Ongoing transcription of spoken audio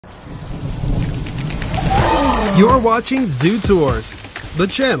You're watching Zoo Tours, the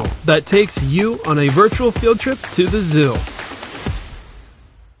channel that takes you on a virtual field trip to the zoo.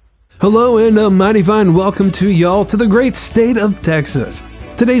 Hello and a mighty fine welcome to y'all to the great state of Texas.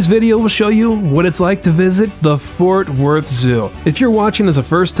 Today's video will show you what it's like to visit the Fort Worth Zoo. If you're watching as a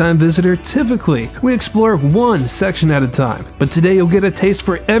first-time visitor, typically we explore one section at a time. But today you'll get a taste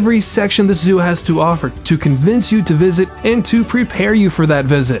for every section the zoo has to offer to convince you to visit and to prepare you for that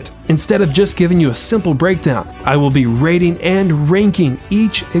visit. Instead of just giving you a simple breakdown, I will be rating and ranking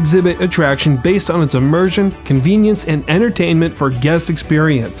each exhibit attraction based on its immersion, convenience, and entertainment for guest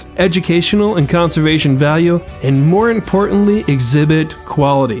experience, educational and conservation value, and more importantly, exhibit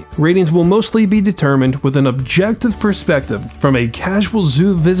quality. Ratings will mostly be determined with an objective perspective from a casual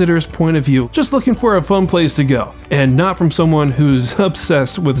zoo visitor's point of view, just looking for a fun place to go, and not from someone who's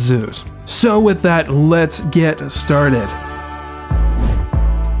obsessed with zoos. So with that, let's get started.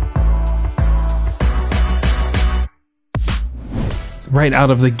 Right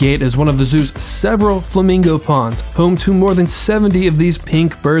out of the gate is one of the zoo's several flamingo ponds, home to more than 70 of these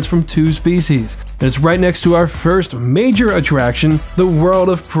pink birds from 2 species. And it's right next to our first major attraction, the world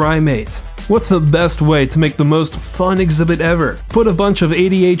of primates. What's the best way to make the most fun exhibit ever? Put a bunch of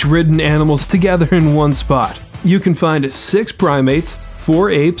ADH-ridden animals together in one spot. You can find 6 primates,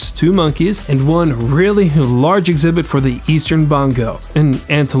 4 apes, 2 monkeys, and one really large exhibit for the eastern bongo, an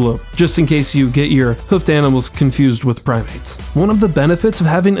antelope, just in case you get your hoofed animals confused with primates. One of the benefits of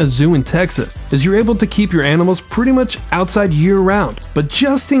having a zoo in Texas is you're able to keep your animals pretty much outside year-round, but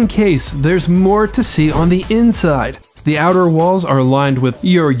just in case, there's more to see on the inside. The outer walls are lined with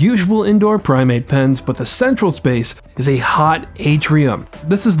your usual indoor primate pens, but the central space is a hot atrium.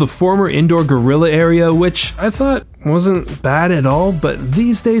 This is the former indoor gorilla area, which I thought wasn't bad at all, but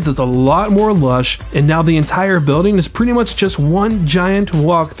these days it's a lot more lush, and now the entire building is pretty much just one giant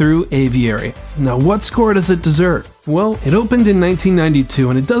walk-through aviary. Now, what score does it deserve? Well, it opened in 1992,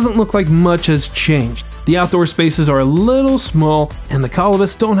 and it doesn't look like much has changed. The outdoor spaces are a little small, and the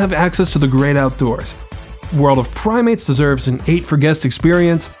colonists don't have access to the great outdoors. World of Primates deserves an 8 for guest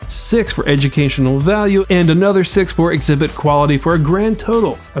experience, 6 for educational value, and another 6 for exhibit quality for a grand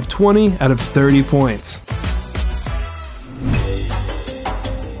total of 20 out of 30 points.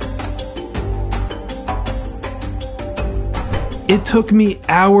 It took me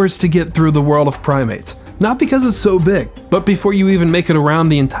hours to get through the World of Primates. Not because it's so big, but before you even make it around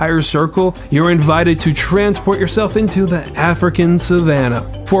the entire circle, you're invited to transport yourself into the African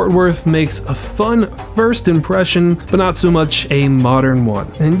savanna. Fort Worth makes a fun first impression, but not so much a modern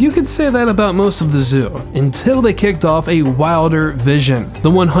one. And you could say that about most of the zoo, until they kicked off a wilder vision, the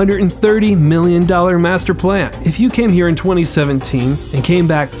 $130 million master plan. If you came here in 2017 and came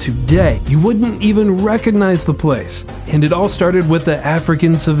back today, you wouldn't even recognize the place. And it all started with the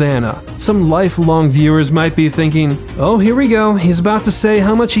African savanna. Some lifelong viewers might be thinking, oh, here we go, he's about to say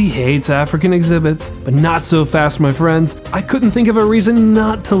how much he hates African exhibits. But not so fast, my friends. I couldn't think of a reason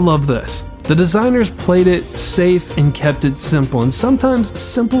not to love this. The designers played it safe and kept it simple, and sometimes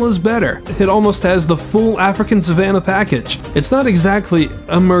simple is better. It almost has the full African savanna package. It's not exactly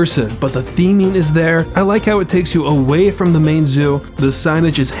immersive, but the theming is there. I like how it takes you away from the main zoo. The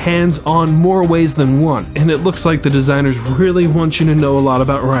signage is hands-on more ways than one, and it looks like the designers really want you to know a lot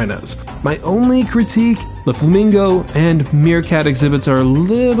about rhinos. My only critique, the flamingo and meerkat exhibits are a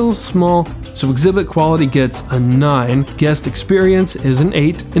little small, so exhibit quality gets a 9, guest experience is an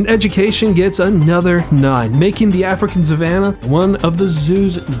 8, and education gets another 9, making the African savanna one of the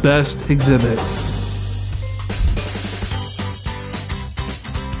zoo's best exhibits.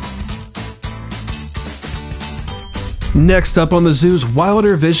 Next up on the zoo's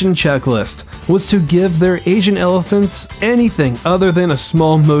Wilder Vision checklist was to give their Asian elephants anything other than a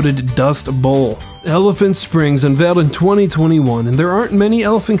small moated dust bowl. Elephant Springs unveiled in 2021, and there aren't many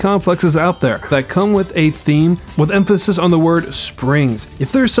elephant complexes out there that come with a theme with emphasis on the word springs.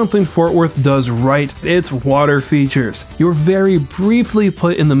 If there's something Fort Worth does right, it's water features. You're very briefly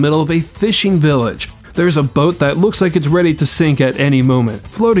put in the middle of a fishing village. There's a boat that looks like it's ready to sink at any moment,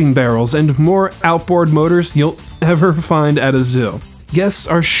 floating barrels, and more outboard motors you'll ever find at a zoo. Guests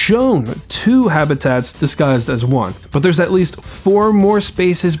are shown 2 habitats disguised as one, but there's at least 4 more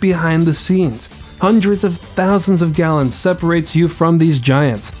spaces behind the scenes. Hundreds of thousands of gallons separates you from these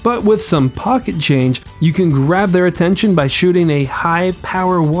giants, but with some pocket change, you can grab their attention by shooting a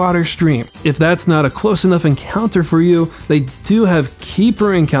high-power water stream. If that's not a close enough encounter for you, they do have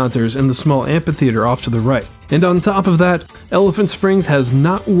keeper encounters in the small amphitheater off to the right. And on top of that, Elephant Springs has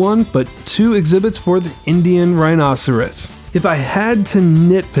not 1 but 2 exhibits for the Indian rhinoceros. If I had to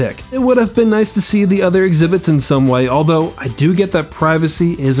nitpick, it would have been nice to see the other exhibits in some way, although I do get that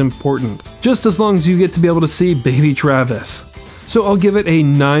privacy is important, just as long as you get to be able to see baby Travis. So I'll give it a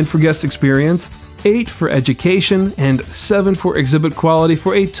 9 for guest experience, 8 for education, and 7 for exhibit quality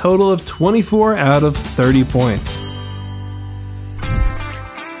for a total of 24 out of 30 points.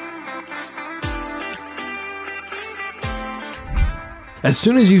 As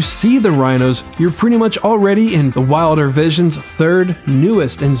soon as you see the rhinos, you're pretty much already in the Wilder Vision's third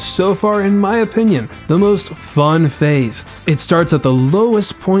newest and so far, in my opinion, the most fun phase. It starts at the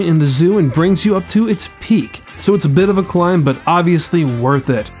lowest point in the zoo and brings you up to its peak. So it's a bit of a climb, but obviously worth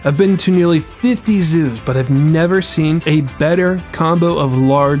it. I've been to nearly 50 zoos, but I've never seen a better combo of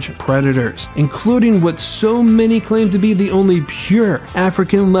large predators, including what so many claim to be the only pure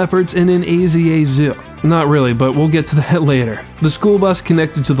African leopards in an AZA zoo. Not really, but we'll get to that later. The school bus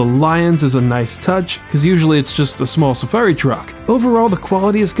connected to the lions is a nice touch, because usually it's just a small safari truck. Overall, the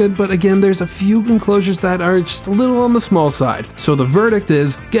quality is good, but again, there's a few enclosures that are just a little on the small side. So the verdict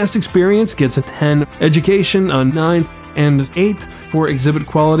is, guest experience gets a 10, education a 9, and 8 for exhibit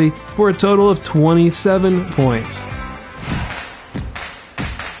quality, for a total of 27 points.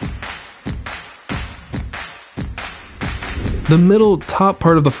 The middle top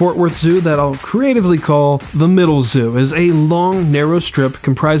part of the Fort Worth Zoo that I'll creatively call the Middle Zoo is a long, narrow strip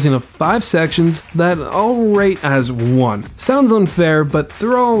comprising of 5 sections that I'll rate as 1. Sounds unfair, but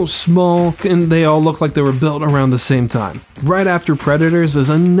they're all small and they all look like they were built around the same time. Right after Predators is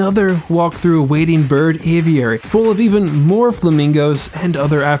another walk-through wading bird aviary full of even more flamingos and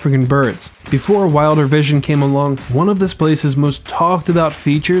other African birds. Before Wilder Vision came along, one of this place's most talked about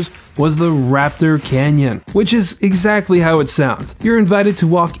features was the Raptor Canyon, which is exactly how it sounds. You're invited to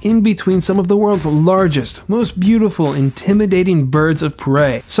walk in between some of the world's largest, most beautiful, intimidating birds of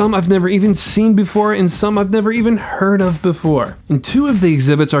prey. Some I've never even seen before and some I've never even heard of before. And 2 of the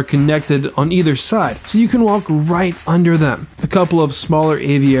exhibits are connected on either side, so you can walk right under them. A couple of smaller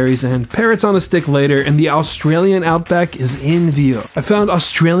aviaries and parrots on a stick later, and the Australian outback is in view. I found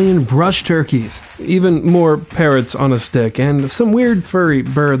Australian brush turkeys, even more parrots on a stick, and some weird furry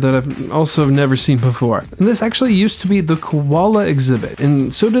bird that I've also never seen before. And this actually used to be the koala exhibit,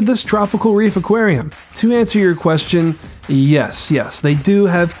 and so did this tropical reef aquarium. To answer your question, yes, they do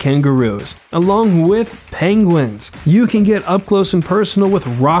have kangaroos, along with penguins. You can get up close and personal with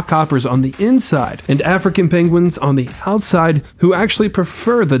rockhoppers on the inside and African penguins on the outside who actually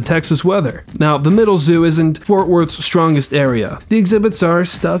prefer the Texas weather. Now, the Middle Zoo isn't Fort Worth's strongest area. The exhibits are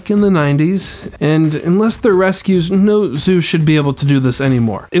stuck in the 90s, and unless they're rescues, no zoo should be able to do this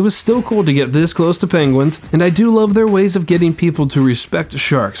anymore. It was still cool to get this close to penguins, and I do love their ways of getting people to respect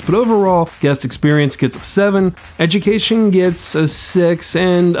sharks, but overall, guest experience gets a 7, education gets a 6,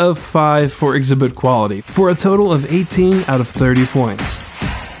 and a 5 for exhibit quality, for a total of 18 out of 30 points.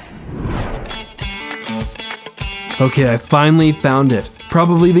 Okay, I finally found it.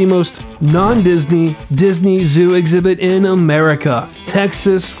 Probably the most non-Disney Disney zoo exhibit in America,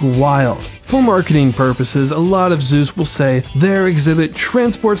 Texas Wild. For marketing purposes, a lot of zoos will say their exhibit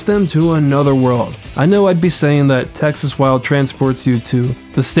transports them to another world. I know I'd be saying that Texas Wild transports you to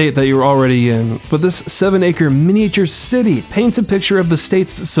the state that you're already in, but this 7-acre miniature city paints a picture of the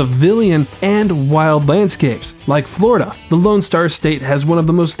state's civilian and wild landscapes. Like Florida, the Lone Star State has one of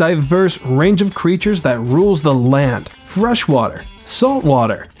the most diverse range of creatures that rules the land: freshwater,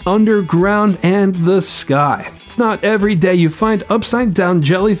 saltwater, underground, and the sky. It's not every day you find upside-down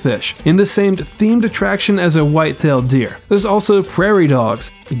jellyfish in the same themed attraction as a white-tailed deer. There's also prairie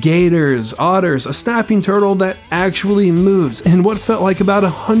dogs, gators, otters, a snapping turtle that actually moves, and what felt like about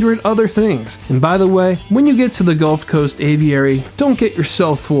 100 other things. And by the way, when you get to the Gulf Coast Aviary, don't get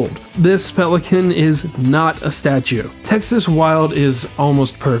yourself fooled. This pelican is not a statue. Texas Wild is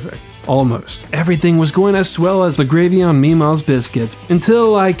almost perfect. Almost. Everything was going as swell as the gravy on Meemaw's biscuits,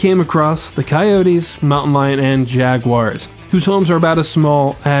 until I came across the coyotes, mountain lion, and jaguars, whose homes are about as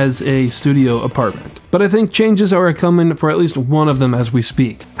small as a studio apartment. But I think changes are coming for at least one of them as we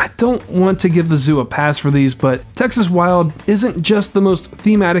speak. I don't want to give the zoo a pass for these, but Texas Wild isn't just the most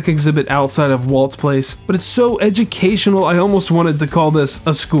thematic exhibit outside of Walt's Place, but it's so educational I almost wanted to call this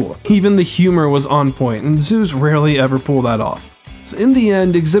a school. Even the humor was on point, and zoos rarely ever pull that off. In the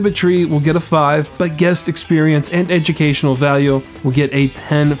end, exhibitry will get a 5, but guest experience and educational value will get a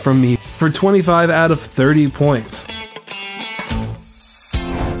 10 from me, for 25 out of 30 points.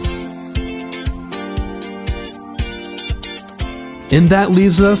 And that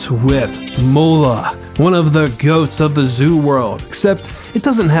leaves us with Mola, one of the goats of the zoo world, except it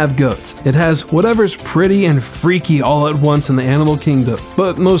doesn't have goats. It has whatever's pretty and freaky all at once in the animal kingdom,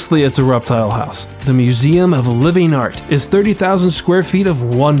 but mostly it's a reptile house. The Museum of Living Art is 30,000 square feet of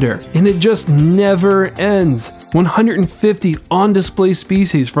wonder, and it just never ends. 150 on-display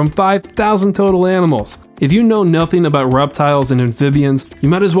species from 5,000 total animals. If you know nothing about reptiles and amphibians, you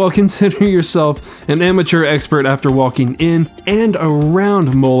might as well consider yourself an amateur expert after walking in and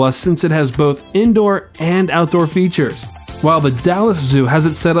around MOLA, since it has both indoor and outdoor features. While the Dallas Zoo has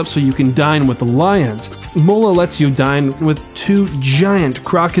it set up so you can dine with the lions, MOLA lets you dine with 2 giant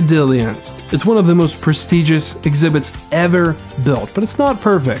crocodilians. It's one of the most prestigious exhibits ever built, but it's not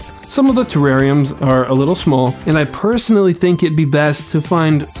perfect. Some of the terrariums are a little small, and I personally think it'd be best to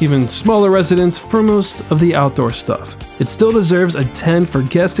find even smaller residents for most of the outdoor stuff. It still deserves a 10 for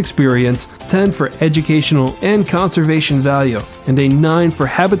guest experience, 10 for educational and conservation value, and a 9 for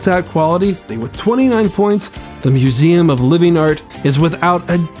habitat quality. With 29 points, the Museum of Living Art is without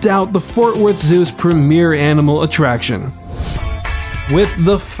a doubt the Fort Worth Zoo's premier animal attraction. With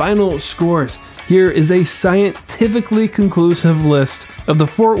the final scores, here is a scientifically conclusive list of the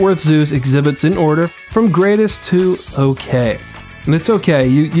Fort Worth Zoo's exhibits in order from greatest to okay. And it's okay,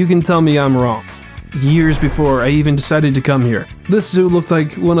 you can tell me I'm wrong. Years before I even decided to come here, this zoo looked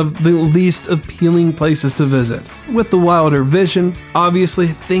like one of the least appealing places to visit. With the wilder vision, obviously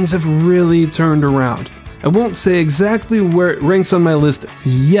things have really turned around. I won't say exactly where it ranks on my list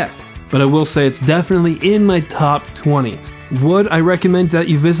yet, but I will say it's definitely in my top 20. Would I recommend that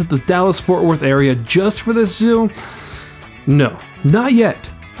you visit the Dallas-Fort Worth area just for this zoo? No, not yet.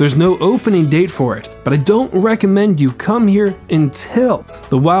 There's no opening date for it, but I don't recommend you come here until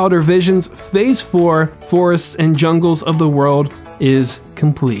the Wilder Visions Phase 4 Forests and Jungles of the World is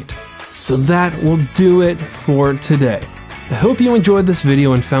complete. So that will do it for today. I hope you enjoyed this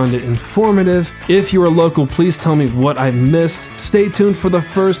video and found it informative. If you're a local, please tell me what I missed. Stay tuned for the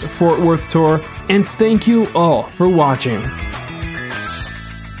first Fort Worth tour, and thank you all for watching.